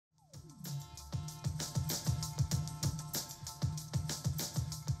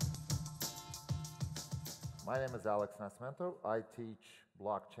My name is Alex Nascimento. I teach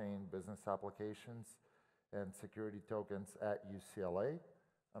blockchain business applications and security tokens at UCLA.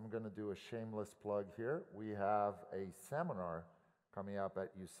 I'm going to do a shameless plug here. We have a seminar coming up at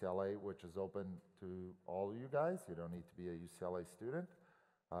UCLA, which is open to all you guys. You don't need to be a UCLA student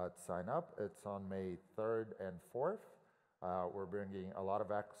to sign up. It's on May 3rd and 4th. We're bringing a lot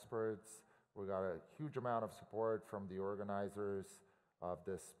of experts. We got a huge amount of support from the organizers of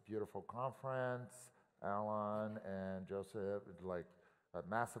this beautiful conference, Alan and Joseph, like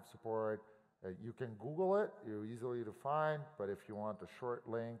massive support. You can Google it, you're easily to find, but if you want a short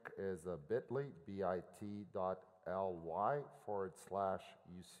link is bit.ly, bit.ly/UCLA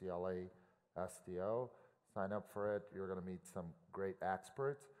STO. Sign up for it, you're gonna meet some great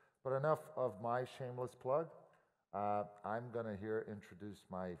experts. But enough of my shameless plug. I'm gonna here introduce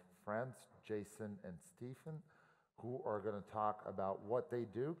my friends, Jason and Stephen, who are going to talk about what they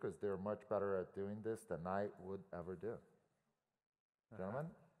do, because they're much better at doing this than I would ever do. Gentlemen,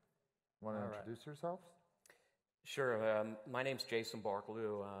 want to introduce yourselves? Sure. My name's Jason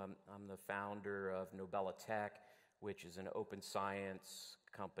Barkeloo. I'm the founder of Nobella Tech, which is an open science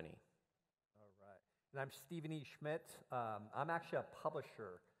company. All right. And I'm Stephen E. Schmitt. I'm actually a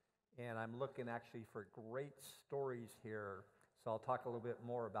publisher, and I'm looking actually for great stories here. So I'll talk a little bit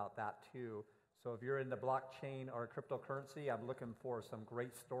more about that too. So if you're into blockchain or cryptocurrency, I'm looking for some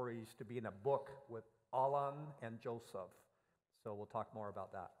great stories to be in a book with Alan and Joseph. So we'll talk more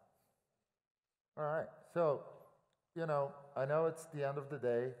about that. All right. So, you know, I know it's the end of the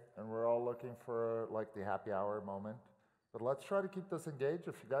day, and we're all looking for like the happy hour moment. But let's try to keep this engaged.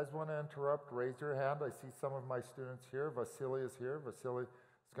 If you guys want to interrupt, raise your hand. I see some of my students here. Vasily is here. Vasily is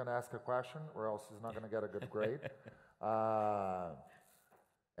going to ask a question, or else he's not going to get a good grade.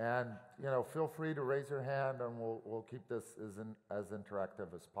 And you know, feel free to raise your hand, and we'll keep this as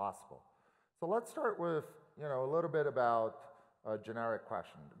interactive as possible. So let's start with a little bit about a generic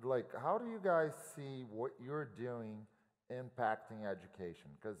question. Like, how do you guys see what you're doing impacting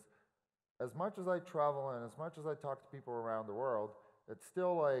education? Because as much as I travel and as much as I talk to people around the world, it's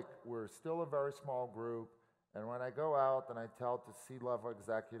still like we're still a very small group. And when I go out and I tell to C-level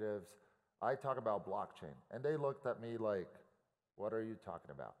executives, I talk about blockchain, and they looked at me like, what are you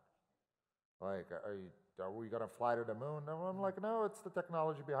talking about? Like, are we going to fly to the moon? No, I'm like, no, it's the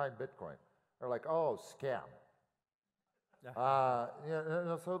technology behind Bitcoin. They're like, oh, scam.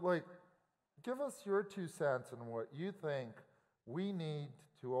 So like, give us your 2 cents on what you think we need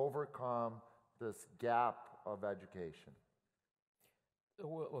to overcome this gap of education.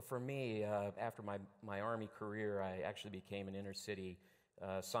 Well, for me, after my Army career, I actually became an inner city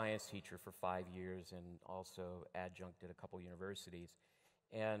science teacher for 5 years, and also adjunct at a couple universities.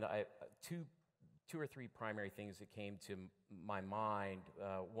 And two or three primary things that came to my mind.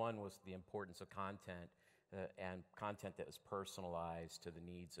 One was the importance of content, and content that was personalized to the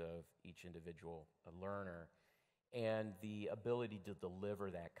needs of each individual learner, and the ability to deliver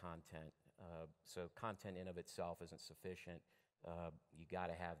that content. So content in of itself isn't sufficient. You got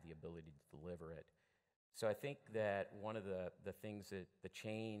to have the ability to deliver it. So I think that one of the things that the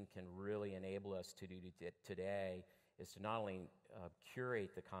chain can really enable us to do today is to not only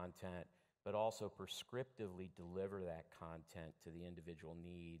curate the content, but also prescriptively deliver that content to the individual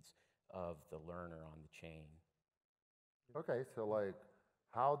needs of the learner on the chain. Okay, so like,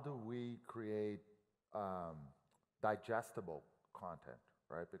 how do we create digestible content,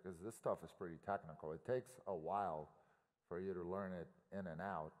 right? Because this stuff is pretty technical. It takes a while for you to learn it in and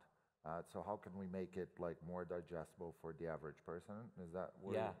out. So how can we make it like more digestible for the average person? Is that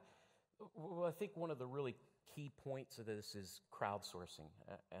what? Yeah. Well, I think one of the really key points of this is crowdsourcing.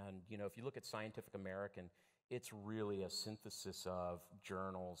 And if you look at Scientific American, it's really a synthesis of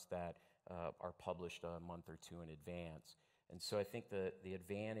journals that are published a month or two in advance. And so I think the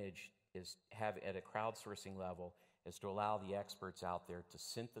advantage is at a crowdsourcing level is to allow the experts out there to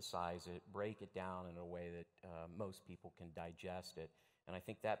synthesize it, break it down in a way that most people can digest it. And I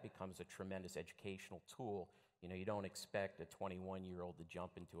think that becomes a tremendous educational tool. You don't expect a 21-year-old to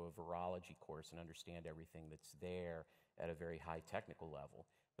jump into a virology course and understand everything that's there at a very high technical level.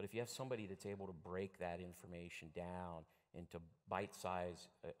 But if you have somebody that's able to break that information down into bite-sized,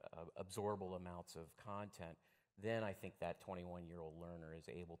 absorbable amounts of content, then I think that 21-year-old learner is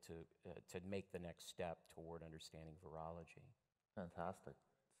able to make the next step toward understanding virology. Fantastic.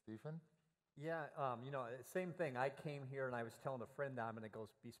 Stephen? Yeah, same thing. I came here and I was telling a friend that I'm going to go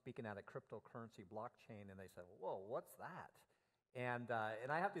be speaking at a cryptocurrency blockchain, and they said, whoa, what's that? And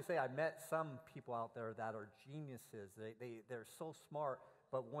I have to say, I met some people out there that are geniuses. They're so smart,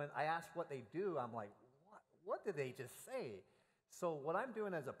 but when I ask what they do, I'm like, what did they just say? So what I'm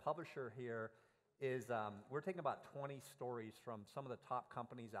doing as a publisher here is we're taking about 20 stories from some of the top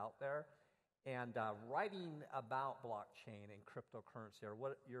companies out there and writing about blockchain and cryptocurrency or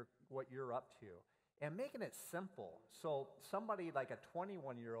what you're up to and making it simple. So somebody like a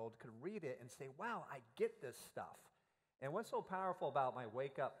 21-year-old could read it and say, wow, I get this stuff. And what's so powerful about my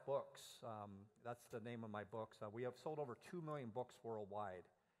Wake Up books, that's the name of my books, we have sold over 2 million books worldwide.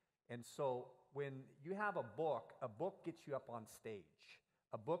 And so when you have a book gets you up on stage.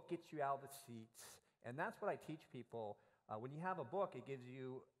 A book gets you out of the seats. And that's what I teach people. When you have a book, it gives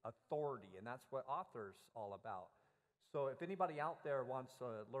you authority, and that's what authors all about. So if anybody out there wants to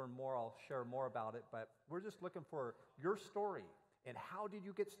learn more, I'll share more about it. But we're just looking for your story and how did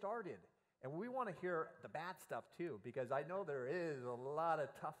you get started? And we want to hear the bad stuff too, because I know there is a lot of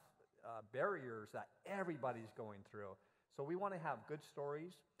tough barriers that everybody's going through. So we want to have good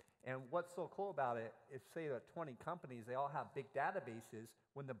stories. And what's so cool about it, if say that 20 companies, they all have big databases,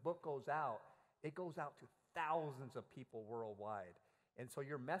 when the book goes out, it goes out to thousands of people worldwide. And so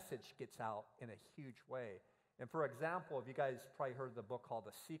your message gets out in a huge way. And for example, if you guys probably heard the book called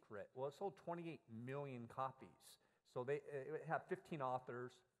The Secret, well, it sold 28 million copies. So it had 15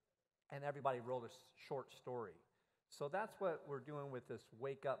 authors, and everybody wrote a short story. So that's what we're doing with this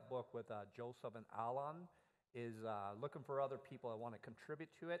Wake Up book with Joseph and Alan, is looking for other people that want to contribute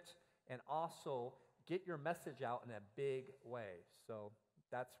to it and also get your message out in a big way. So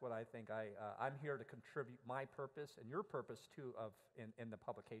that's what I think I'm here to contribute my purpose and your purpose too in the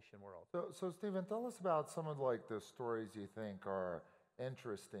publication world. So Stephen, tell us about some of like the stories you think are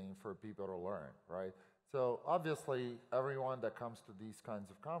interesting for people to learn, right? So obviously everyone that comes to these kinds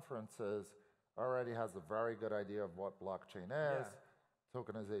of conferences already has a very good idea of what blockchain is,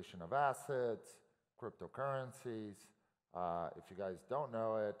 tokenization of assets, cryptocurrencies. If you guys don't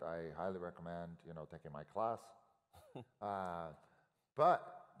know it, I highly recommend, taking my class.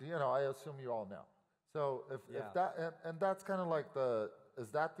 But, I assume you all know. So if that, and that's kind of like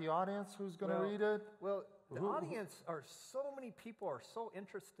is that the audience who's going to read it? Well, the audience are so many people are so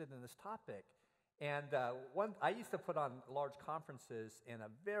interested in this topic. And I used to put on large conferences, and a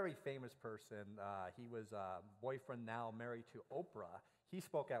very famous person, he was boyfriend now married to Oprah. He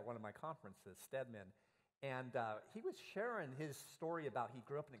spoke at one of my conferences, Stedman. And he was sharing his story about he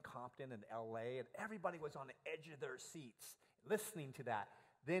grew up in Compton in LA, and everybody was on the edge of their seats listening to that.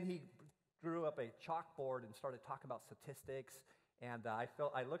 Then he drew up a chalkboard and started talking about statistics, and I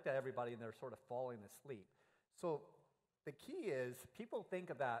looked at everybody and they're sort of falling asleep. So the key is people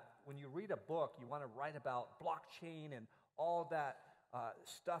think of that when you read a book, you want to write about blockchain and all that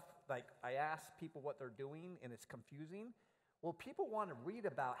stuff. Like I ask people what they're doing and it's confusing. Well, people want to read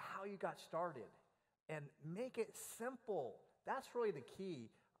about how you got started and make it simple. That's really the key.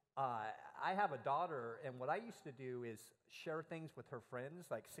 I have a daughter, and what I used to do is share things with her friends,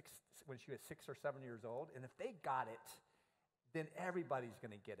 like when she was 6 or 7 years old, and if they got it, then everybody's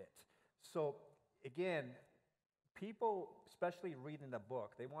going to get it. So again, people, especially reading a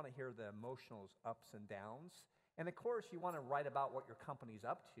book, they want to hear the emotional ups and downs. And of course, you want to write about what your company's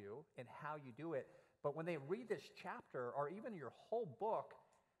up to and how you do it. But when they read this chapter or even your whole book,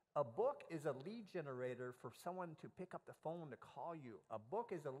 a book is a lead generator for someone to pick up the phone to call you. A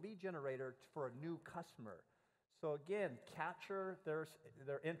book is a lead generator for a new customer. So again, capture their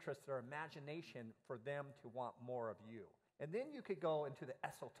interest, their imagination for them to want more of you. And then you could go into the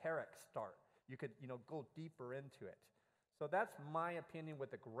esoteric start. You could, go deeper into it. So that's my opinion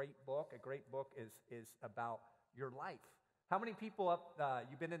with a great book. A great book is about your life. How many people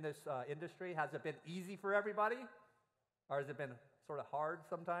you've been in this industry? Has it been easy for everybody? Or has it been sort of hard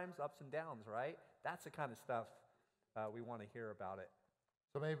sometimes, ups and downs, right? That's the kind of stuff we want to hear about it.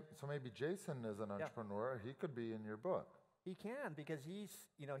 So maybe Jason is an entrepreneur. He could be in your book. He can, because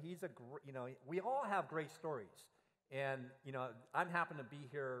we all have great stories. And, I'm happen to be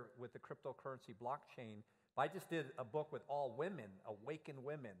here with the cryptocurrency blockchain. I just did a book with all women, Awaken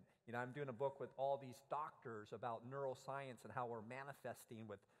Women. I'm doing a book with all these doctors about neuroscience and how we're manifesting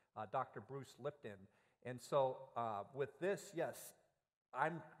with Dr. Bruce Lipton. And so with this, yes,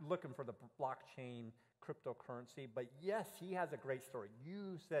 I'm looking for the blockchain cryptocurrency. But yes, he has a great story.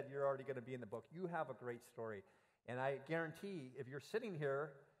 You said you're already going to be in the book. You have a great story. And I guarantee if you're sitting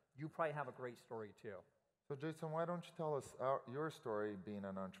here, you probably have a great story too. So Jason, why don't you tell us your story being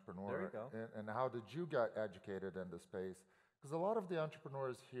an entrepreneur? There you go. And how did you get educated in the space? Because a lot of the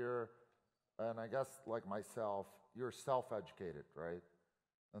entrepreneurs here, and I guess like myself, you're self-educated, right?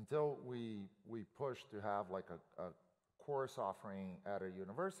 Until we push to have like a course offering at a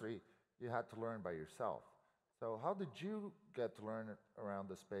university, you had to learn by yourself. So how did you get to learn around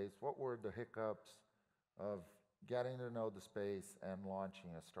the space? What were the hiccups of getting to know the space and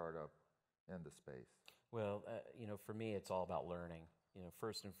launching a startup in the space? Well, for me, it's all about learning.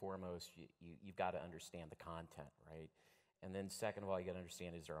 First and foremost, you've got to understand the content, right? And then second of all, you got to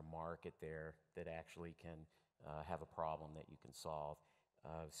understand, is there a market there that actually can have a problem that you can solve?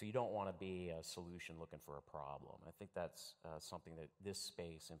 So you don't want to be a solution looking for a problem. I think that's something that this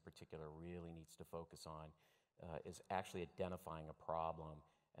space in particular really needs to focus on, is actually identifying a problem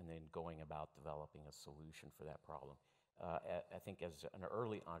and then going about developing a solution for that problem. I think as an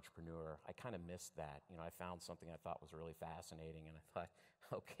early entrepreneur, I kind of missed that. I found something I thought was really fascinating, and I thought,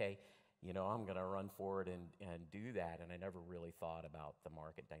 okay, I'm going to run forward and do that. And I never really thought about the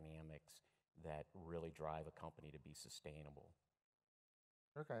market dynamics that really drive a company to be sustainable.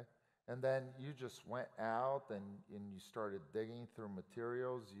 Okay. And then you just went out and you started digging through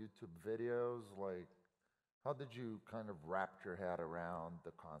materials, YouTube videos. Like, how did you kind of wrap your head around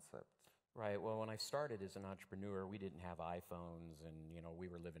the concept? Right. Well, when I started as an entrepreneur, we didn't have iPhones, and we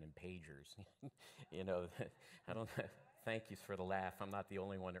were living in pagers. I don't. Thank you for the laugh. I'm not the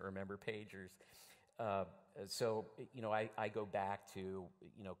only one to remember pagers. So I go back to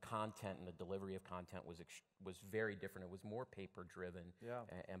content, and the delivery of content was very different. It was more paper driven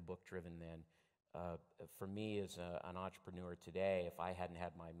and book driven then. For me as an entrepreneur today, if I hadn't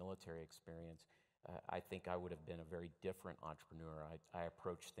had my military experience, I think I would have been a very different entrepreneur. I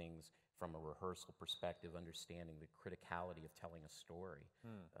approach things from a rehearsal perspective, understanding the criticality of telling a story.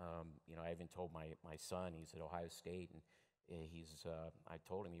 I even told my son, he's at Ohio State, and I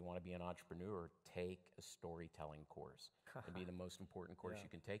told him, you want to be an entrepreneur, take a storytelling course. It'd be the most important course you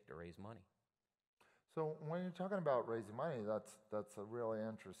can take to raise money. So when you're talking about raising money, that's a really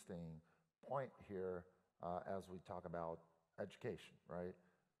interesting point here as we talk about education, right?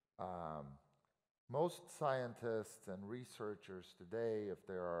 Most scientists and researchers today, if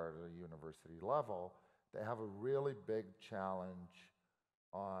they are at a university level, they have a really big challenge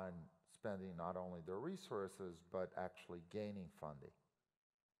on spending not only their resources, but actually gaining funding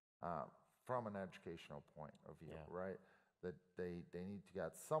from an educational point of view, right? That they need to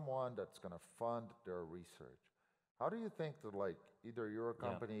get someone that's going to fund their research. How do you think that, like, either your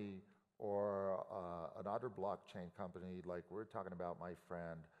company or another blockchain company, like we're talking about my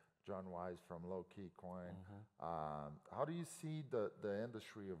friend John Wise from Low Key Coin, how do you see the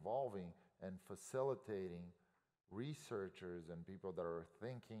industry evolving and facilitating researchers and people that are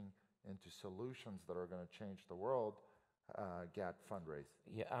thinking into solutions that are going to change the world get fundraising?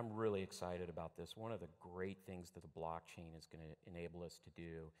 Yeah, I'm really excited about this. One of the great things that the blockchain is going to enable us to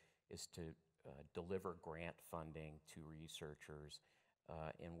do is to deliver grant funding to researchers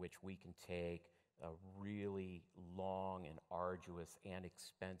in which we can take a really long and arduous and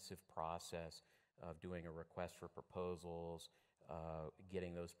expensive process of doing a request for proposals,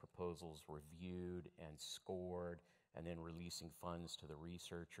 getting those proposals reviewed and scored, and then releasing funds to the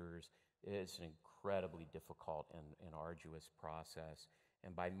researchers. It's an incredibly difficult and arduous process.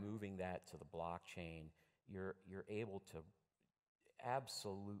 And by moving that to the blockchain, you're able to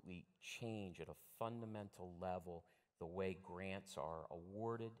absolutely change at a fundamental level the way grants are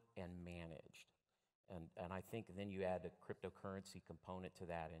awarded and managed. And I think then you add a cryptocurrency component to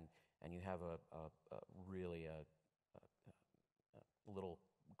that, and you have a really little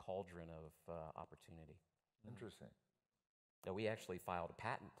cauldron of opportunity. Interesting. Now, we actually filed a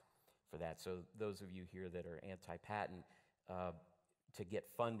patent for that. So those of you here that are anti-patent, to get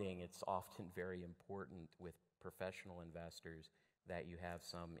funding, it's often very important with professional investors that you have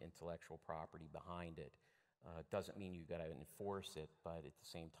some intellectual property behind it. It doesn't mean you've got to enforce it, but at the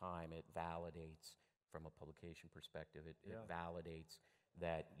same time, it validates, from a publication perspective, it validates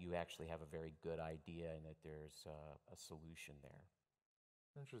that you actually have a very good idea and that there's a solution there.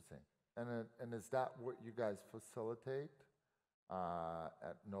 Interesting. And is that what you guys facilitate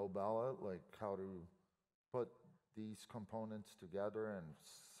at Nobella? Like, how to put these components together and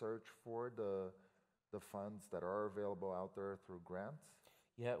search for the funds that are available out there through grants?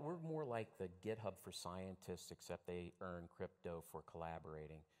 Yeah, we're more like the GitHub for scientists, except they earn crypto for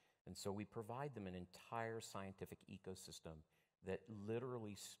collaborating. And so we provide them an entire scientific ecosystem that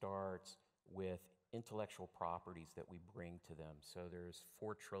literally starts with intellectual properties that we bring to them. So there's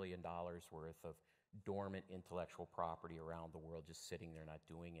 $4 trillion worth of dormant intellectual property around the world just sitting there not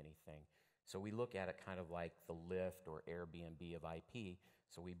doing anything. So we look at it kind of like the Lyft or Airbnb of IP.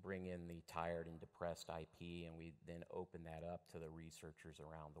 So we bring in the tired and depressed IP, and we then open that up to the researchers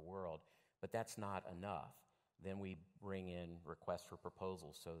around the world. But that's not enough. Then we bring in requests for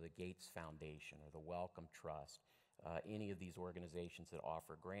proposals. So the Gates Foundation or the Wellcome Trust, any of these organizations that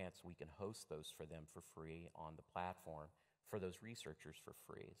offer grants, we can host those for them for free on the platform for those researchers for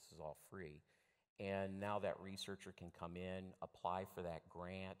free. This is all free. And now that researcher can come in, apply for that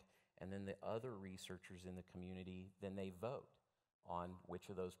grant, and then the other researchers in the community, then they vote on which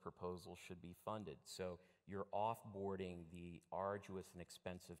of those proposals should be funded. So you're offboarding the arduous and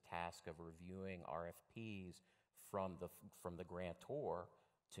expensive task of reviewing RFPs from the grantor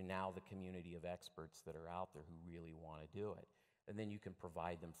to now the community of experts that are out there who really want to do it. And then you can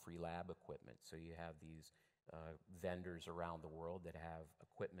provide them free lab equipment. So you have these vendors around the world that have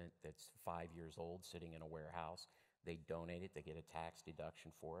equipment that's 5 years old sitting in a warehouse. They donate it, they get a tax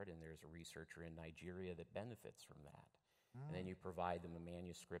deduction for it, and there's a researcher in Nigeria that benefits from that. And then you provide them a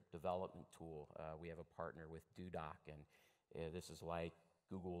manuscript development tool. We have a partner with Dudoc, and this is like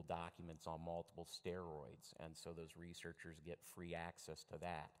Google Documents on multiple steroids. And so those researchers get free access to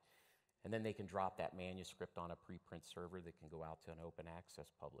that. And then they can drop that manuscript on a preprint server that can go out to an open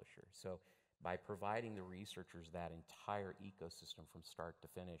access publisher. So by providing the researchers that entire ecosystem from start to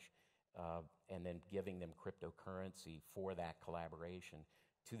finish, and then giving them cryptocurrency for that collaboration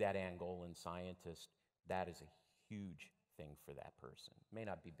to that Angolan scientist, that is a huge thing for that person. It may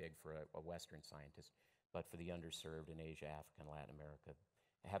not be big for a Western scientist, but for the underserved in Asia, Africa, and Latin America,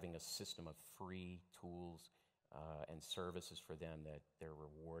 having a system of free tools and services for them that they're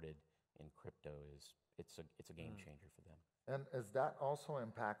rewarded in crypto it's a game changer for them. And is that also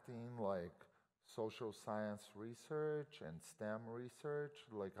impacting like social science research and STEM research?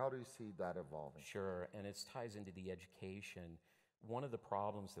 Like, how do you see that evolving? Sure, and it ties into the education. One of the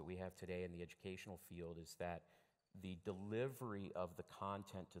problems that we have today in the educational field is that the delivery of the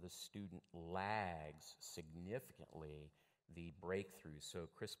content to the student lags significantly the breakthroughs. So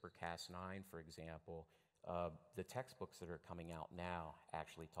CRISPR-Cas9, for example, the textbooks that are coming out now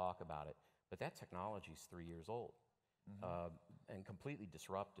actually talk about it, but that technology is 3 years old. And completely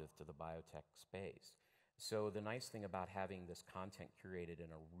disruptive to the biotech space. So the nice thing about having this content curated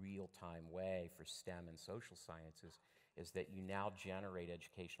in a real-time way for STEM and social sciences is that you now generate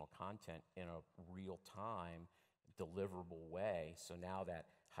educational content in a real-time, deliverable way. So now that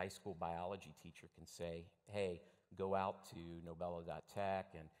high school biology teacher can say, hey, go out to nobelo.tech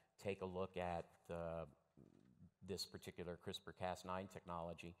and take a look at this particular CRISPR-Cas9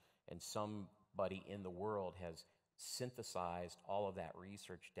 technology, and somebody in the world has synthesized all of that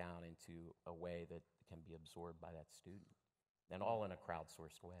research down into a way that can be absorbed by that student, and all in a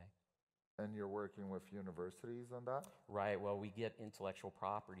crowdsourced way. And you're working with universities on that? Right. Well, we get intellectual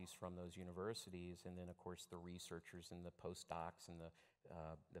properties from those universities, and then, of course, the researchers and the postdocs and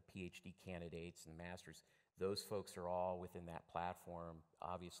the PhD candidates and the masters. Those folks are all within that platform,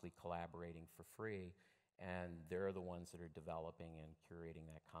 obviously collaborating for free, and they're the ones that are developing and curating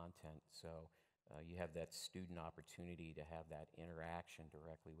that content. So you have that student opportunity to have that interaction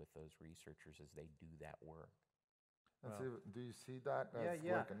directly with those researchers as they do that work. And so do you see that as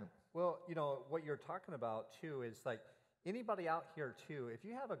Yeah. like Well, you know, what you're talking about, too, is like anybody out here, too, if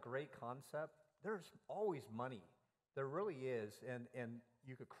you have a great concept, there's always money. There really is. And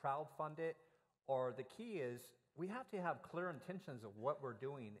you could crowdfund it, or the key is we have to have clear intentions of what we're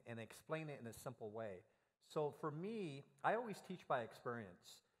doing and explain it in a simple way. So for me, I always teach by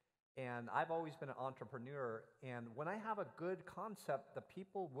experience. And I've always been an entrepreneur, and when I have a good concept, the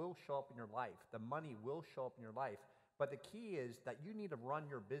people will show up in your life. The money will show up in your life. But the key is that you need to run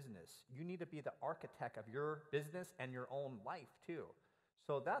your business. You need to be the architect of your business and your own life, too.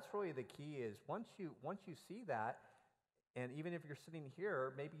 So that's really the key is once you see that, and even if you're sitting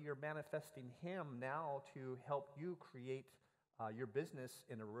here, maybe you're manifesting him now to help you create your business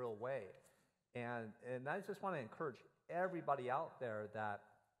in a real way. And I just want to encourage everybody out there that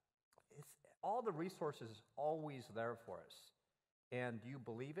all the resources is always there for us. And do you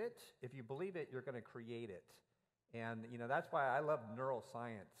believe it? If you believe it, you're going to create it. And, you know, that's why I love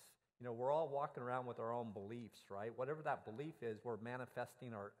neuroscience. You know, we're all walking around with our own beliefs, right? Whatever that belief is, we're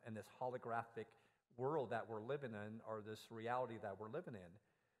manifesting in this holographic world that we're living in, or this reality that we're living in.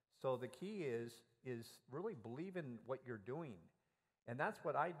 So the key is really believe in what you're doing. And that's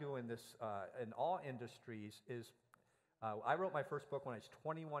what I do in this, in all industries is, I wrote my first book when I was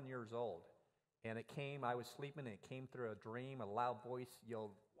 21 years old. And I was sleeping, and it came through a dream. A loud voice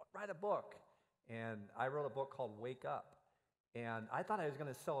yelled, write a book. And I wrote a book called Wake Up. And I thought I was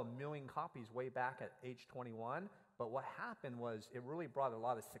going to sell 1 million copies way back at age 21. But what happened was it really brought a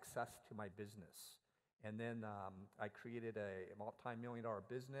lot of success to my business. And then I created a multi-million-dollar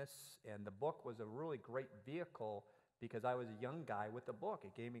business. And the book was a really great vehicle because I was a young guy with the book.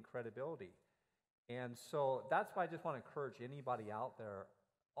 It gave me credibility. And so that's why I just want to encourage anybody out there.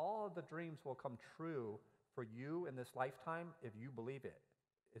 All of the dreams will come true for you in this lifetime if you believe it.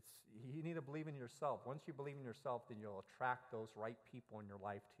 You need to believe in yourself. Once you believe in yourself, then you'll attract those right people in your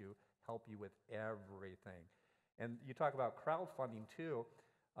life to help you with everything. And you talk about crowdfunding too.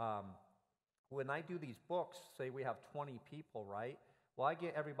 When I do these books, say we have 20 people, right? Well, I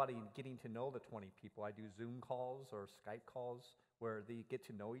get everybody getting to know the 20 people. I do Zoom calls or Skype calls where they get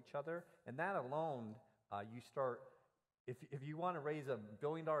to know each other. And that alone, you start, if you want to raise $1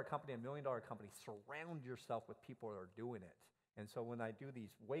 billion company, $1 million company, surround yourself with people that are doing it. And so when I do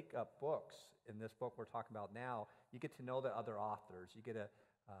these wake-up books, in this book we're talking about now, you get to know the other authors. You get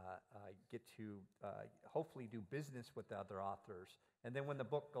to hopefully do business with the other authors. And then when the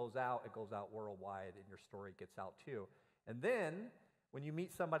book goes out, it goes out worldwide, and your story gets out too. And then when you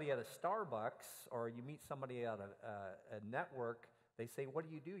meet somebody at a Starbucks or you meet somebody at a network, they say, what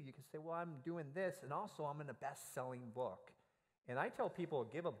do? You can say, well, I'm doing this, and also I'm in a best-selling book. And I tell people,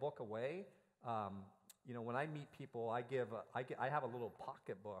 give a book away. When I meet people, I have a little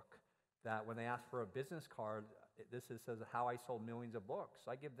pocketbook that when they ask for a business card, says how I sold millions of books.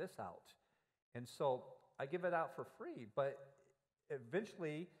 I give this out. And so I give it out for free. But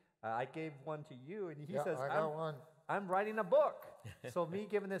eventually, I gave one to you, and he says, I got one. I'm writing a book. So me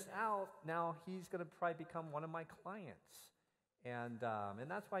giving this out, now he's going to probably become one of my clients. And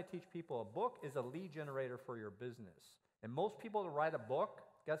that's why I teach people a book is a lead generator for your business. And most people that write a book,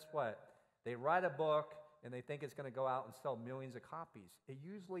 guess what? They write a book, and they think it's going to go out and sell millions of copies. It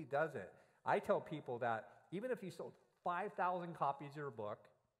usually doesn't. I tell people that even if you sold 5,000 copies of your book,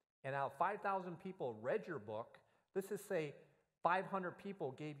 and now 5,000 people read your book, let's just say 500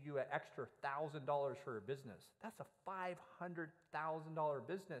 people gave you an extra $1,000 for your business. That's a $500,000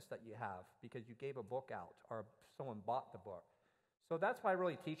 business that you have because you gave a book out or someone bought the book. So that's why I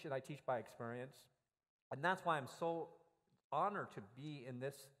really teach it. I teach by experience. And that's why I'm so honored to be in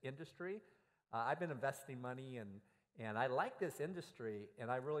this industry. I've been investing money, and I like this industry,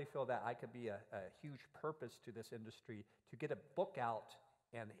 and I really feel that I could be a huge purpose to this industry to get a book out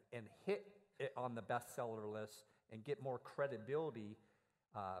and hit it on the bestseller list and get more credibility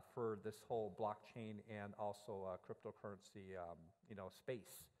for this whole blockchain and also cryptocurrency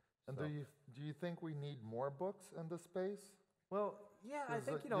space. And so, do you think we need more books in this space? Well, yeah, I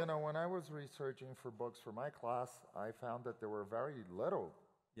think, when I was researching for books for my class, I found that there were very little,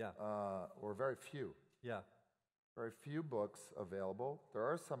 or very few. Yeah. Very few books available. There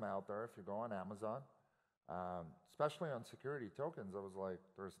are some out there if you go on Amazon, especially on security tokens. I was like,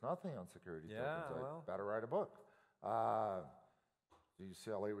 there's nothing on security tokens. I better write a book.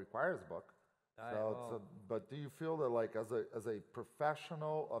 UCLA requires a book. But do you feel that, like, as a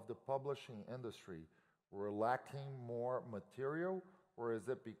professional of the publishing industry, we're lacking more material, or is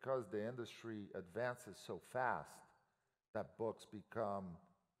it because the industry advances so fast that books become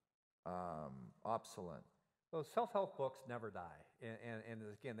obsolete? Well, self-help books never die, and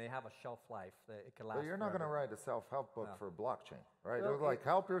again, they have a shelf life that it can last. But you're not going to write a self-help book for blockchain, right? Well, They're like,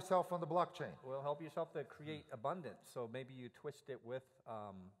 help yourself on the blockchain. Well, help yourself to create abundance. So maybe you twist it with,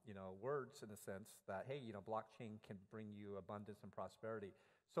 words in a sense that, hey, blockchain can bring you abundance and prosperity.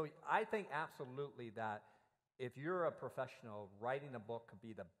 So I think absolutely that if you're a professional, writing a book could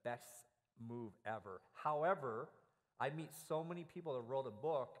be the best move ever. However, I meet so many people that wrote a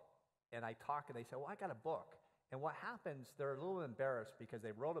book, and I talk, and they say, well, I got a book. And what happens, they're a little embarrassed because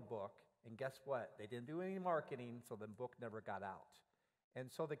they wrote a book, and guess what? They didn't do any marketing, so the book never got out. And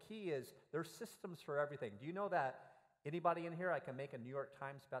so the key is there's systems for everything. Do you know that anybody in here, I can make a New York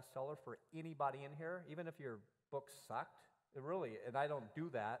Times bestseller for anybody in here, even if your book sucked? It really, and I don't do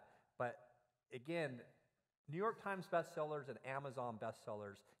that. But again, New York Times bestsellers and Amazon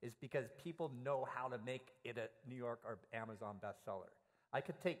bestsellers is because people know how to make it a New York or Amazon bestseller. I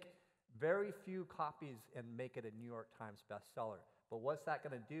could take very few copies and make it a New York Times bestseller. But what's that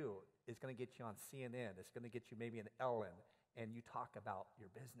going to do? It's going to get you on CNN. It's going to get you maybe an Ellen, and you talk about your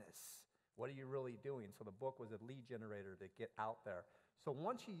business. What are you really doing? So the book was a lead generator to get out there. So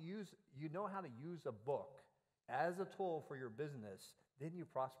once you know how to use a book as a tool for your business, then you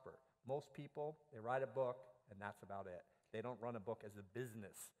prosper. Most people, they write a book, and that's about it. They don't run a book as a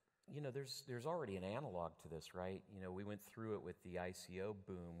business. There's already an analog to this, right? We went through it with the ICO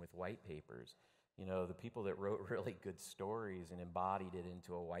boom with white papers. The people that wrote really good stories and embodied it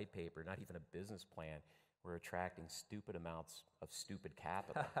into a white paper, not even a business plan, were attracting stupid amounts of stupid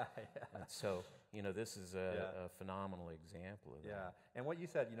capital. And so, this is a phenomenal example of that. Yeah, and what you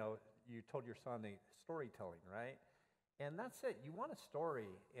said, you told your son the storytelling, right? And that's it. You want a story,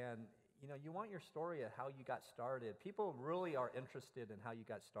 and you want your story of how you got started. People really are interested in how you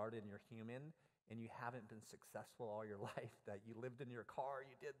got started, and you're human, and you haven't been successful all your life, that you lived in your car,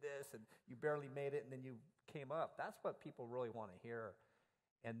 you did this, and you barely made it, and then you came up. That's what people really want to hear.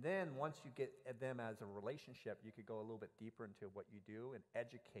 And then once you get them as a relationship, you could go a little bit deeper into what you do and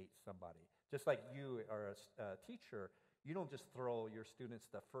educate somebody. Just like you are a teacher, you don't just throw your students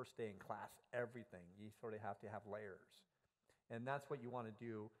the first day in class everything. You sort of have to have layers. And that's what you want to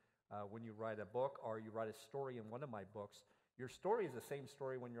do when you write a book or you write a story in one of my books. Your story is the same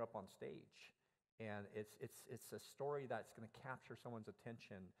story when you're up on stage. And it's a story that's going to capture someone's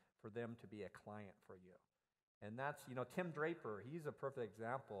attention for them to be a client for you. And that's, Tim Draper, he's a perfect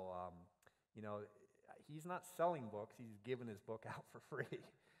example. He's not selling books, he's giving his book out for free.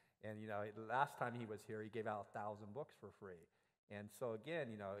 And, last time he was here, he gave out 1,000 books for free. And so again,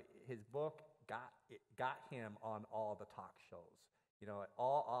 his book got him on all the talk shows.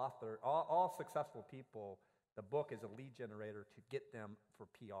 All successful people, the book is a lead generator to get them for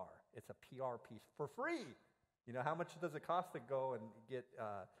PR. It's a PR piece for free. How much does it cost to go and get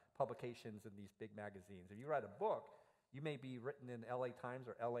publications in these big magazines? If you write a book, you may be written in LA Times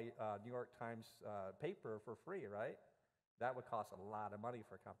or New York Times paper for free, right? That would cost a lot of money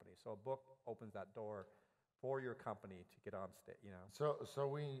for a company. So a book opens that door for your company to get on stage, So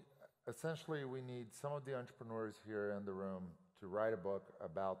we need some of the entrepreneurs here in the room to write a book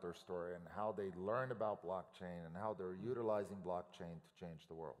about their story and how they learned about blockchain and how they're utilizing blockchain to change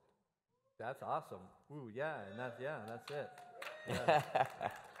the world. That's awesome. Ooh, yeah, and that's it.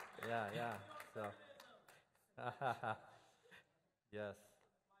 Yeah. yeah. So, yes.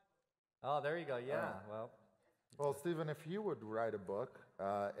 Oh, there you go. Yeah. Well, Stephen, if you would write a book,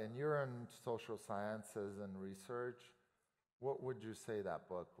 and you're in social sciences and research, what would you say that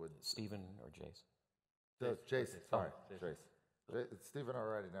book would? Stephen or Jace? Jason. Sorry, Jason. Stephen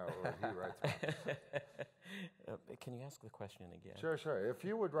already knows what he writes about. Can you ask the question again? Sure. If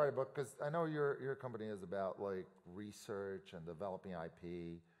you would write a book, because I know your company is about like research and developing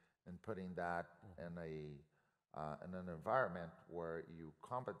IP and putting that in an environment where you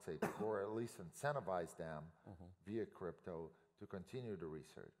compensate people or at least incentivize them via crypto to continue to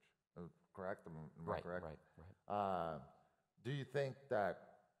research. Correct? Am I correct? Right. Do you think that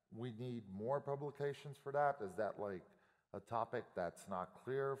we need more publications for that? Is that like a topic that's not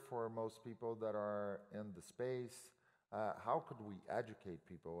clear for most people that are in the space? How could we educate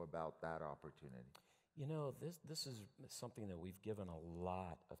people about that opportunity? This is something that we've given a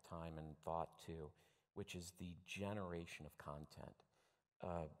lot of time and thought to, which is the generation of content.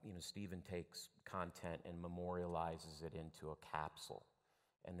 Stephen takes content and memorializes it into a capsule,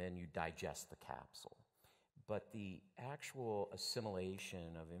 and then you digest the capsule. But the actual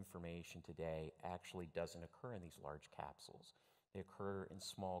assimilation of information today actually doesn't occur in these large capsules. They occur in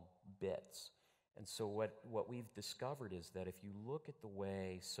small bits. And so what we've discovered is that if you look at the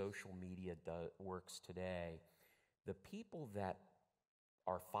way social media works today, the people that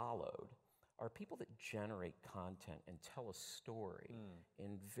are followed are people that generate content and tell a story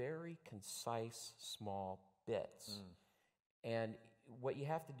in very concise, small bits. And what you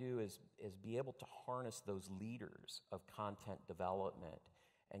have to do is be able to harness those leaders of content development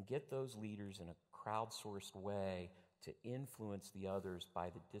and get those leaders in a crowdsourced way to influence the others by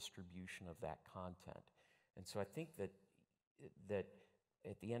the distribution of that content. And so I think that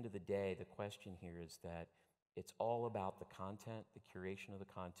at the end of the day, the question here is that it's all about the content, the curation of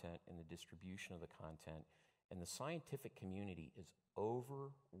the content, and the distribution of the content. And the scientific community is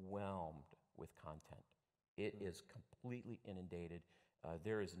overwhelmed with content. It is completely inundated.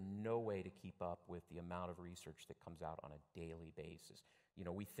 There is no way to keep up with the amount of research that comes out on a daily basis.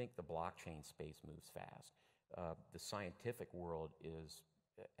 We think the blockchain space moves fast. The scientific world is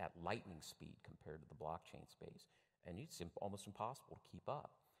at lightning speed compared to the blockchain space, and it's almost impossible to keep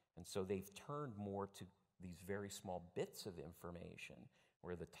up. And so they've turned more to these very small bits of information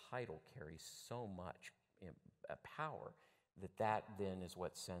where the title carries so much power that then is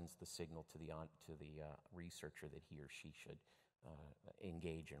what sends the signal to the researcher that he or she should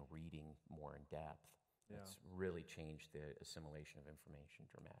engage in reading more in depth. Yeah. It's really changed the assimilation of information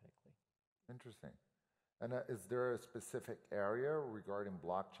dramatically. Interesting. And is there a specific area regarding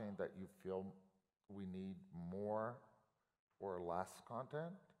blockchain that you feel we need more or less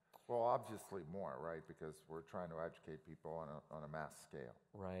content? Well, obviously more, right? Because we're trying to educate people on a mass scale.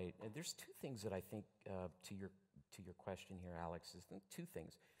 Right. And there's two things that I think, to your question here, Alex, is two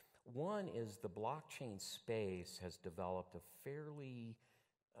things. One is the blockchain space has developed a fairly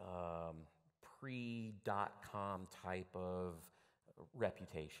pre-.com type of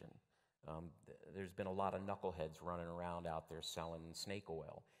reputation. There's been a lot of knuckleheads running around out there selling snake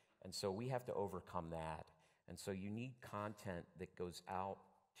oil. And so we have to overcome that. And so you need content that goes out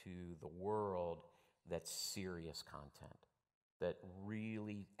to the world that's serious content, that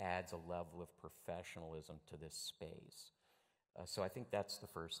really adds a level of professionalism to this space. So I think that's the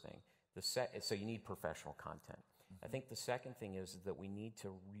first thing. So you need professional content. I think the second thing is that we need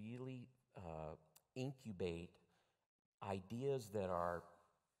to really incubate ideas that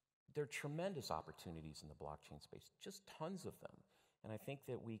there are tremendous opportunities in the blockchain space, just tons of them. And I think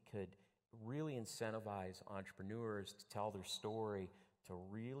that we could really incentivize entrepreneurs to tell their story, to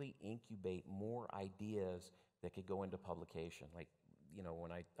really incubate more ideas that could go into publication. Like,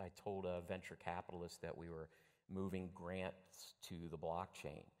 when I told a venture capitalist that we were moving grants to the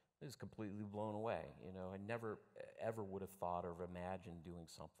blockchain, I was completely blown away. I never ever would have thought or imagined doing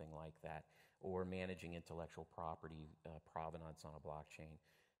something like that, or managing intellectual property provenance on a blockchain.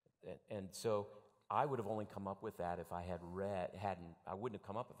 And so I would have only come up with that if I I wouldn't have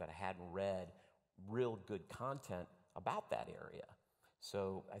come up with that if I hadn't read real good content about that area.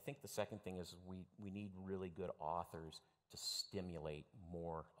 So I think the second thing is we need really good authors to stimulate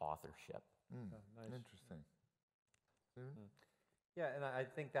more authorship. Nice. Interesting. Yeah, and I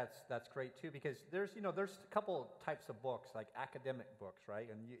think that's great too, because there's a couple types of books, like academic books, right?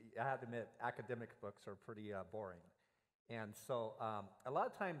 And I have to admit, academic books are pretty boring. And so a lot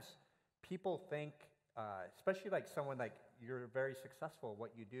of times people think, especially like someone like you're very successful at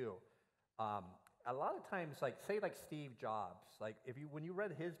what you do. A lot of times, like Steve Jobs, like when you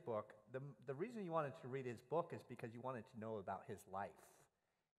read his book, the reason you wanted to read his book is because you wanted to know about his life,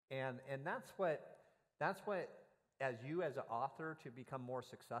 and that's what as an author to become more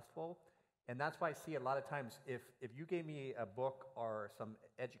successful. And that's why I see a lot of times if you gave me a book or some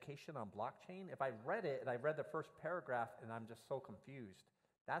education on blockchain, if I read it and I read the first paragraph and I'm just so confused,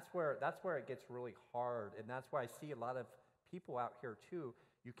 that's where it gets really hard. And that's why I see a lot of people out here too,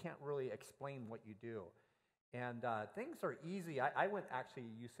 you can't really explain what you do. And things are easy. I went actually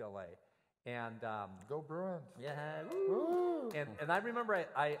to UCLA. And Go Bruins. yeah, Woo! and I remember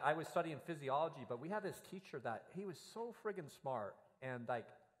I was studying physiology, but we had this teacher that he was so friggin' smart, and like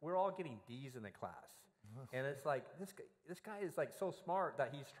we're all getting D's in the class, and it's like this guy is like so smart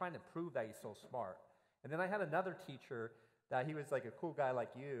that he's trying to prove that he's so smart. And then I had another teacher that he was like a cool guy like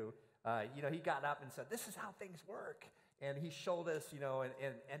you. He got up and said, "This is how things work," and he showed us,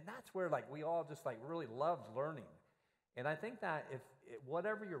 and that's where like we all just like really loved learning. And I think that if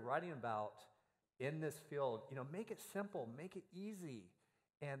whatever you're writing about in this field, make it simple, make it easy,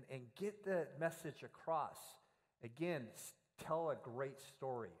 and get the message across. Again, tell a great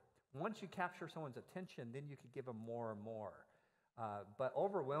story. Once you capture someone's attention, then you could give them more and more. But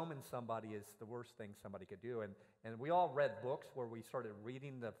overwhelming somebody is the worst thing somebody could do. And we all read books where we started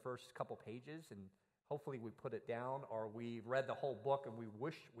reading the first couple pages, and hopefully we put it down, or we read the whole book and we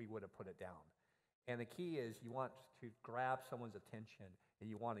wish we would have put it down. And the key is you want to grab someone's attention, and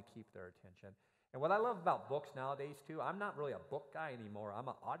you want to keep their attention. And what I love about books nowadays too, I'm not really a book guy anymore. I'm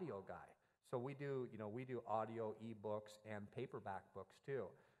an audio guy. So we do audio, ebooks, and paperback books too.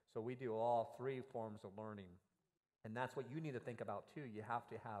 So we do all three forms of learning. And that's what you need to think about too. You have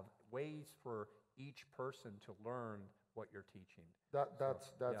to have ways for each person to learn what you're teaching.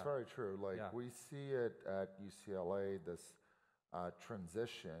 That's yeah. very true. Like Yeah. we see it at UCLA, this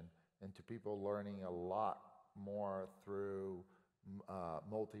transition into people learning a lot more through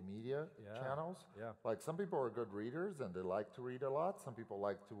multimedia channels. Yeah. Like some people are good readers and they like to read a lot. Some people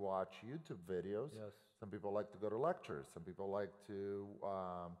like to watch YouTube videos. Yes. Some people like to go to lectures. Some people like to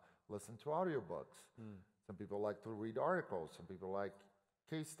listen to audiobooks. Some people like to read articles. Some people like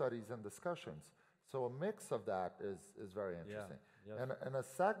case studies and discussions. So a mix of that is very interesting. Yes. And a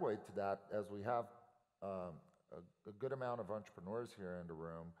segue to that, as we have a good amount of entrepreneurs here in the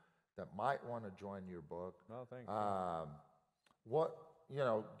room that might want to join your book. No, thanks.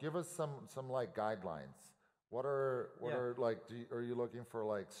 Give us some like guidelines. What are like? Are you looking for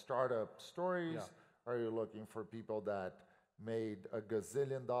like startup stories? Yeah. Are you looking for people that made $1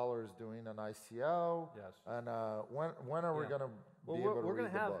 gazillion doing an ICO? Yes. And when are we going to be able to read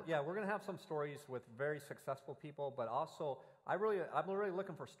the book? Yeah, we're gonna have some stories with very successful people, but also I'm really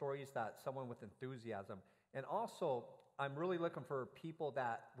looking for stories that someone with enthusiasm, and also I'm really looking for people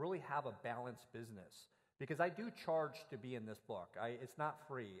that really have a balanced business, because I do charge to be in this book. It's not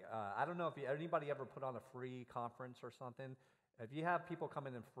free. I don't know if anybody ever put on a free conference or something. If you have people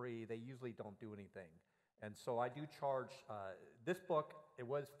coming in free, they usually don't do anything. And so I do charge. This book, it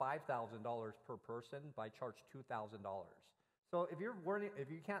was $5,000 per person, but I charge $2,000. So if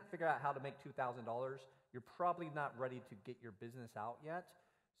you can't figure out how to make $2,000, you're probably not ready to get your business out yet.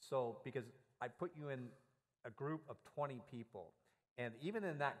 So because I put you in a group of 20 people. And even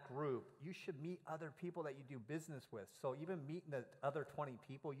in that group, you should meet other people that you do business with. So even meeting the other 20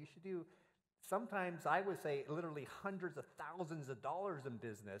 people, you should do, sometimes I would say literally hundreds of thousands of dollars in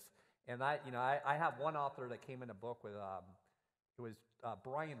business. And I have one author that came in a book with, it was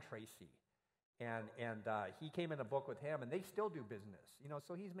Brian Tracy. And he came in a book with him, and they still do business.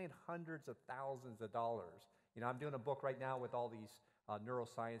 So he's made hundreds of thousands of dollars. I'm doing a book right now with all these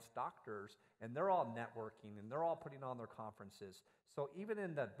neuroscience doctors, and they're all networking, and they're all putting on their conferences. So even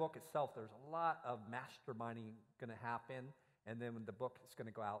in the book itself, there's a lot of masterminding going to happen, and then when the book is going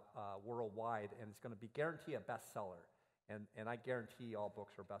to go out worldwide, and it's going to be guaranteed a bestseller. And I guarantee all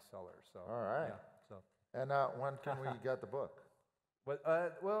books are bestsellers. So, all right. Yeah, so. And when can we get the book?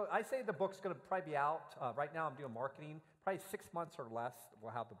 Well, I say the book's going to probably be out. Right now I'm doing marketing. Probably 6 months or less,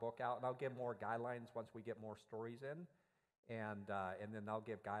 we'll have the book out, and I'll give more guidelines once we get more stories in. And then I'll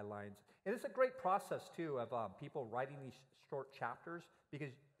give guidelines. And it's a great process, too, of people writing these short chapters,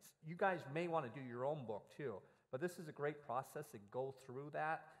 because you guys may want to do your own book, too. But this is a great process to go through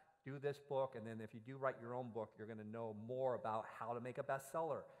that, do this book, and then if you do write your own book, you're going to know more about how to make a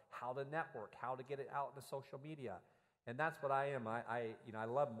bestseller, how to network, how to get it out into social media. And that's what I am. I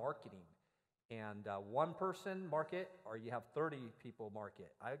love marketing. And one person market, or you have 30 people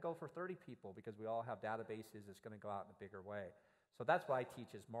market. I go for 30 people because we all have databases that's going to go out in a bigger way. So that's what I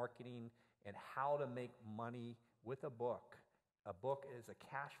teach, is marketing and how to make money with a book. A book is a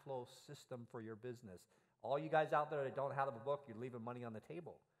cash flow system for your business. All you guys out there that don't have a book, you're leaving money on the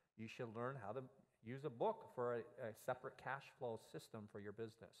table. You should learn how to use a book for a separate cash flow system for your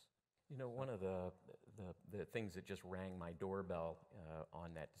business. One of the things that just rang my doorbell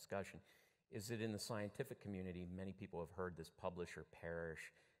on that discussion is that in the scientific community, many people have heard this publish or perish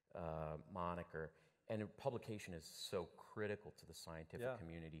moniker, and publication is so critical to the scientific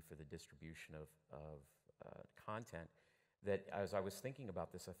community for the distribution of content that as I was thinking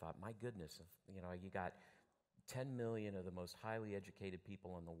about this, I thought, my goodness, you got 10 million of the most highly educated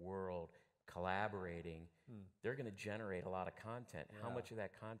people in the world collaborating. They're going to generate a lot of content. How much of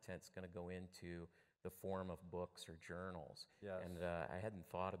that content is going to go into the form of books or journals? Yes. And I hadn't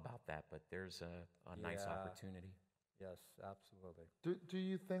thought about that, but there's a nice opportunity. Yes, absolutely. Do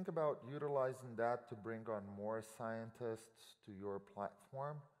you think about utilizing that to bring on more scientists to your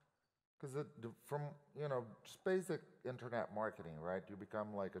platform? Because from just basic internet marketing, right? You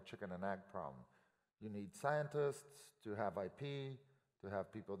become like a chicken and egg problem. You need scientists to have IP, to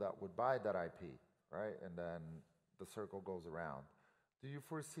have people that would buy that IP, right? And then the circle goes around. Do you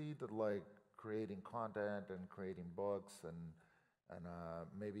foresee that like creating content and creating books and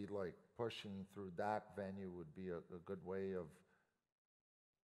maybe like pushing through that venue would be a good way of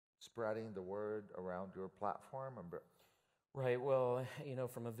spreading the word around your platform? Right. Well,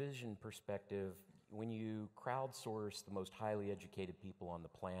 from a vision perspective, when you crowdsource the most highly educated people on the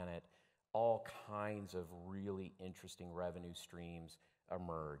planet, all kinds of really interesting revenue streams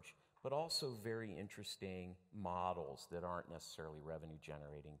emerge, but also very interesting models that aren't necessarily revenue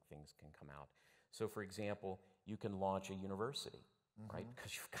generating things can come out. So for example, you can launch a university, right?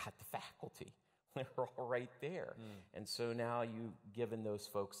 Because you've got the faculty. They're all right there. And so now you've given those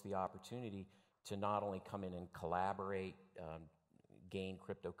folks the opportunity to not only come in and collaborate, gain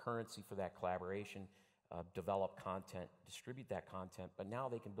cryptocurrency for that collaboration, develop content, distribute that content, but now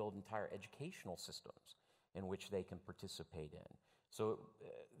they can build entire educational systems in which they can participate in. So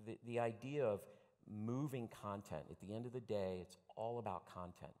the idea of moving content, at the end of the day, it's all about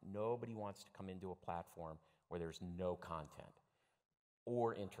content. Nobody wants to come into a platform where there's no content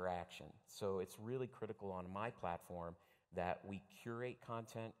or interaction. So it's really critical on my platform that we curate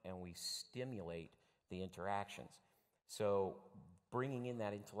content and we stimulate the interactions. So bringing in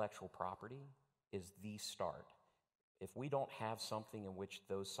that intellectual property is the start. If we don't have something in which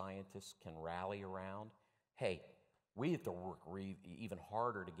those scientists can rally around, hey, we have to work even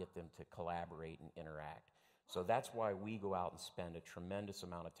harder to get them to collaborate and interact. So that's why we go out and spend a tremendous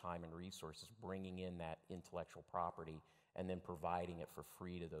amount of time and resources bringing in that intellectual property and then providing it for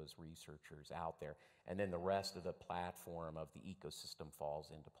free to those researchers out there. And then the rest of the platform of the ecosystem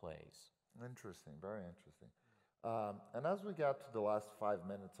falls into place. Interesting, very interesting. And as we get to the last 5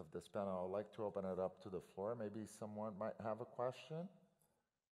 minutes of this panel, I'd like to open it up to the floor. Maybe someone might have a question.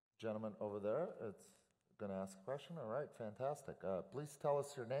 Gentleman over there, it's going to ask a question. All right, fantastic. Please tell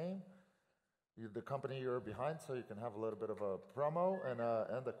us your name, the company you're behind, so you can have a little bit of a promo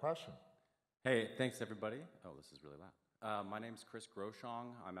and the question. Hey, thanks everybody. Oh, this is really loud. My name's Chris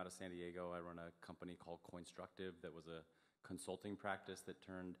Groshong. I'm out of San Diego. I run a company called Coinstructive that was a consulting practice that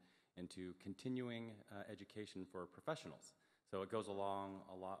turned into continuing education for professionals. So it goes along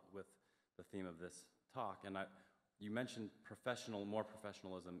a lot with the theme of this talk. And you mentioned more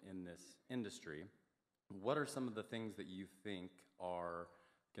professionalism in this industry. What are some of the things that you think are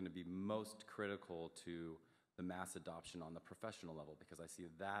going to be most critical to the mass adoption on the professional level? Because I see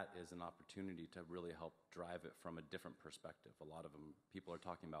that is an opportunity to really help drive it from a different perspective. A lot of people are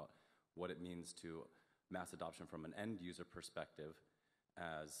talking about what it means to mass adoption from an end user perspective.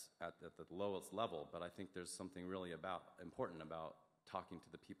 as at the lowest level, but I think there's something really important about talking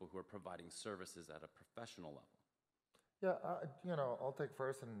to the people who are providing services at a professional level. Yeah, I'll take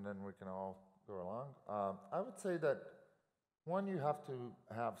first and then we can all go along. I would say that one, you have to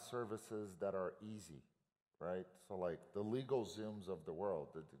have services that are easy, right? So like the legal Zooms of the world,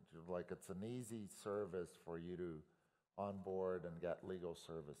 like it's an easy service for you to onboard and get legal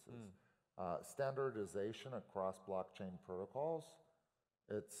services. Standardization across blockchain protocols,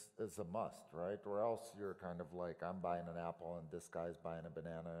 it's a must, right? Or else you're kind of like, I'm buying an apple and this guy's buying a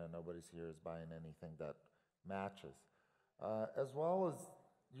banana and nobody's here is buying anything that matches. As well as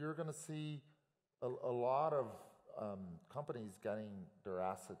you're going to see a lot of companies getting their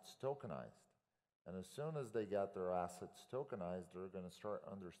assets tokenized. And as soon as they get their assets tokenized, they're going to start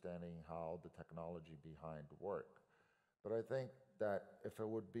understanding how the technology behind work. But I think that if it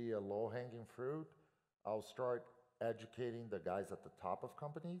would be a low-hanging fruit, I'll start educating the guys at the top of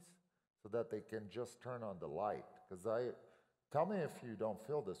companies so that they can just turn on the light. Because tell me if you don't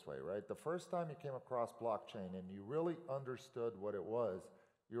feel this way, right? The first time you came across blockchain and you really understood what it was,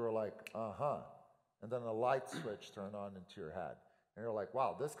 you were like, uh-huh. And then a light switch turned on into your head. And you're like,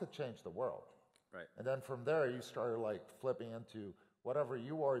 wow, this could change the world. Right. And then from there, you started like flipping into whatever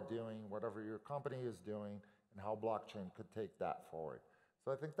you are doing, whatever your company is doing, and how blockchain could take that forward.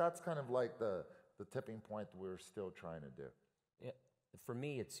 So I think that's kind of like the tipping point we're still trying to do. Yeah, for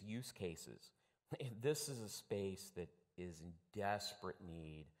me, it's use cases. This is a space that is in desperate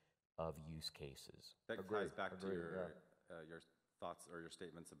need of use cases. That Agreed. ties back to Agreed, your thoughts or your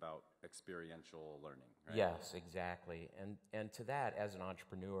statements about experiential learning, right? Yes, exactly. And to that, as an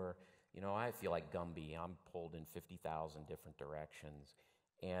entrepreneur, I feel like Gumby. I'm pulled in 50,000 different directions.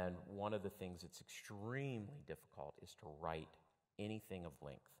 And one of the things that's extremely difficult is to write anything of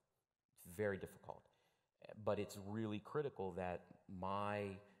length. It's very difficult. But it's really critical that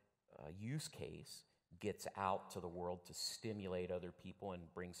my use case gets out to the world to stimulate other people and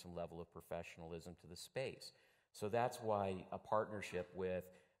bring some level of professionalism to the space. So that's why a partnership with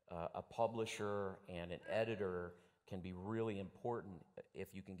a publisher and an editor can be really important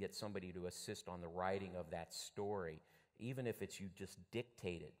if you can get somebody to assist on the writing of that story, even if it's you just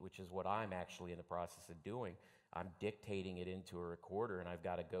dictate it, which is what I'm actually in the process of doing. I'm dictating it into a recorder, and I've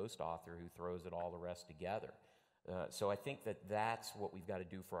got a ghost author who throws it all the rest together. So I think that that's what we've got to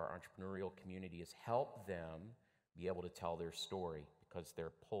do for our entrepreneurial community is help them be able to tell their story because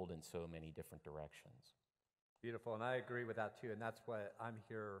they're pulled in so many different directions. Beautiful, and I agree with that too, and that's what I'm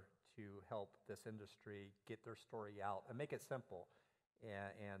here to help this industry get their story out and make it simple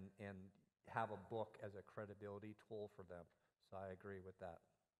and have a book as a credibility tool for them. So I agree with that.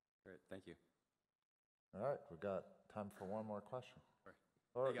 Great, thank you. All right, we got time for one more question. Sorry.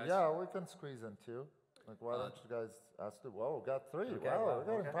 Or, Hey, guys. yeah, we can squeeze in two. Like, why don't you guys ask it? Whoa, we got three. Okay, Wow,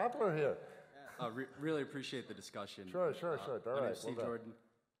 we're getting popular here. Really appreciate the discussion. Sure. All My right, name's Steve well done. Jordan.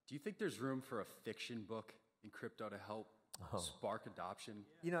 Do you think there's room for a fiction book in crypto to help spark adoption?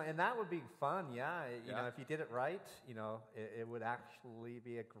 And that would be fun, yeah. Yeah. If you did it right, it would actually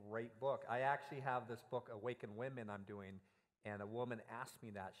be a great book. I actually have this book, Awaken Women, I'm doing, and a woman asked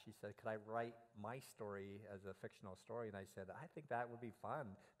me that. She said, could I write my story as a fictional story? And I said, I think that would be fun.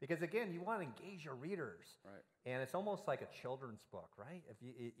 Because again, you want to engage your readers. Right. And it's almost like a children's book, right?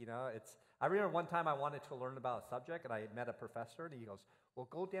 If I remember one time I wanted to learn about a subject, and I met a professor, and he goes, well,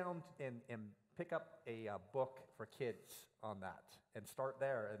 go down and pick up a book for kids on that, and start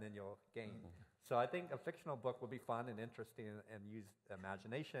there, and then you'll gain. So I think a fictional book would be fun and interesting and use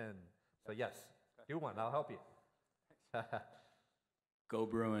imagination. So yes, do one. I'll help you. Go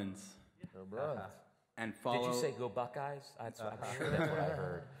Bruins. Go Bruins. And follow. Did you say go Buckeyes? I'm sure that's what I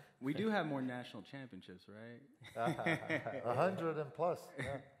heard. We do have more national championships, right? 100 and plus.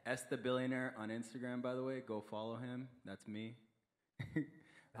 Yeah. S the Billionaire on Instagram, by the way. Go follow him. That's me.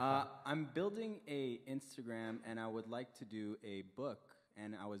 I'm building a Instagram, and I would like to do a book.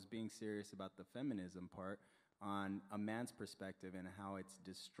 And I was being serious about the feminism part on a man's perspective and how it's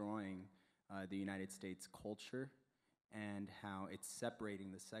destroying the United States culture and how it's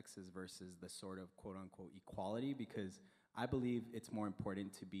separating the sexes versus the sort of quote-unquote equality, because I believe it's more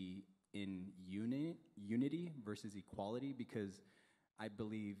important to be in unity versus equality, because I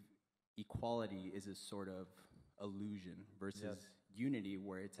believe equality is a sort of illusion versus unity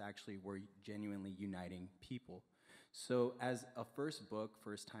where it's actually we're genuinely uniting people. So as a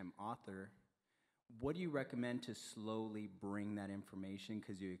first-time author, what do you recommend to slowly bring that information?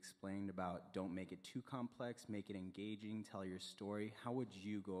 Because you explained about don't make it too complex, make it engaging, tell your story. How would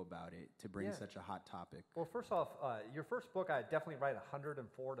you go about it to bring such a hot topic? Well, first off, your first book, I definitely write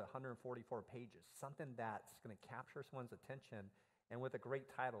 104 to 144 pages, something that's going to capture someone's attention. and with a great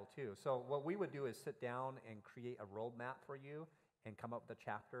title too. So what we would do is sit down and create a roadmap for you and come up with the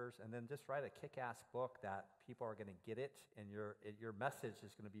chapters, and then just write a kick-ass book that people are going to get it, and your message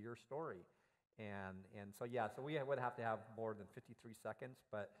is going to be your story. And so yeah, so we would have to have more than 53 seconds,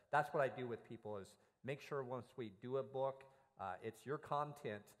 but that's what I do with people is make sure once we do a book, it's your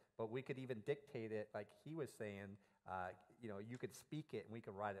content, but we could even dictate it, like he was saying. You could speak it and we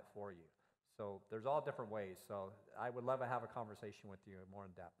could write it for you. So there's all different ways. So I would love to have a conversation with you more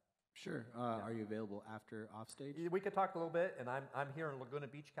in depth. Sure. Are you available after offstage? We could talk a little bit, and I'm here in Laguna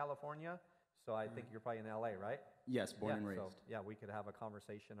Beach, California. So I think you're probably in LA, right? Yes, born and raised. So, yeah, we could have a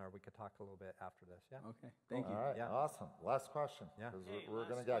conversation, or we could talk a little bit after this. Yeah. Okay. Thank you. All right, awesome. Last question. Yeah. 'Cause Hey, we're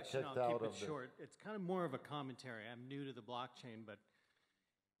going to last get question, kicked I'll out keep of it the. short. It's kind of more of a commentary. I'm new to the blockchain, but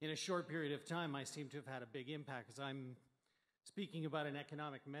in a short period of time, I seem to have had a big impact because I'm speaking about an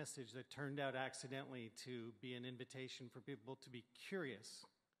economic message that turned out accidentally to be an invitation for people to be curious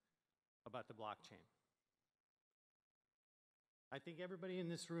about the blockchain. I think everybody in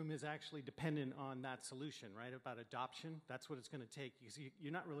this room is actually dependent on that solution, right? About adoption. That's what it's going to take.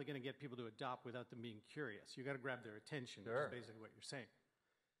 You're not really going to get people to adopt without them being curious. You got to grab their attention, Sure. which is basically what you're saying.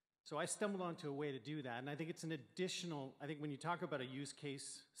 So I stumbled onto a way to do that, and I think it's an additional, I think when you talk about a use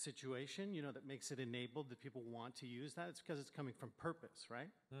case situation, that makes it enabled, that people want to use that, it's because it's coming from purpose, right?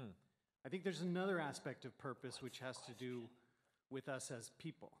 I think there's another aspect of purpose which has to do with us as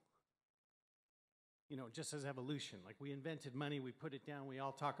people. Just as evolution. Like we invented money, we put it down, we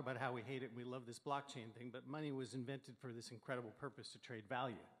all talk about how we hate it and we love this blockchain thing, but money was invented for this incredible purpose to trade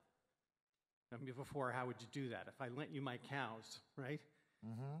value. I mean, before, how would you do that? If I lent you my cows, right?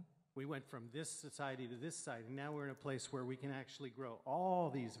 We went from this society to this society, and now we're in a place where we can actually grow all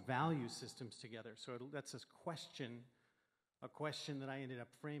these value systems together. So it lets us question a question that I ended up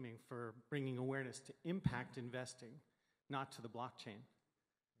framing for bringing awareness to impact investing, not to the blockchain.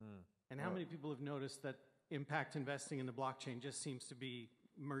 And how many people have noticed that impact investing and the blockchain just seems to be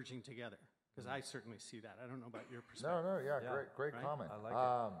merging together? Because I certainly see that. I don't know about your perspective. No, yeah, Yeah. great Right? comment. I like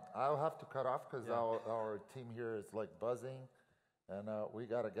it. I'll have to cut off because Yeah. our team here is like buzzing, and we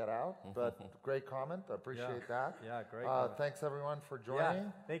got to get out. But great comment. I appreciate that. Yeah, great comment. Thanks everyone for joining.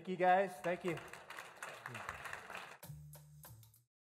 Yeah. Thank you, guys. Thank you.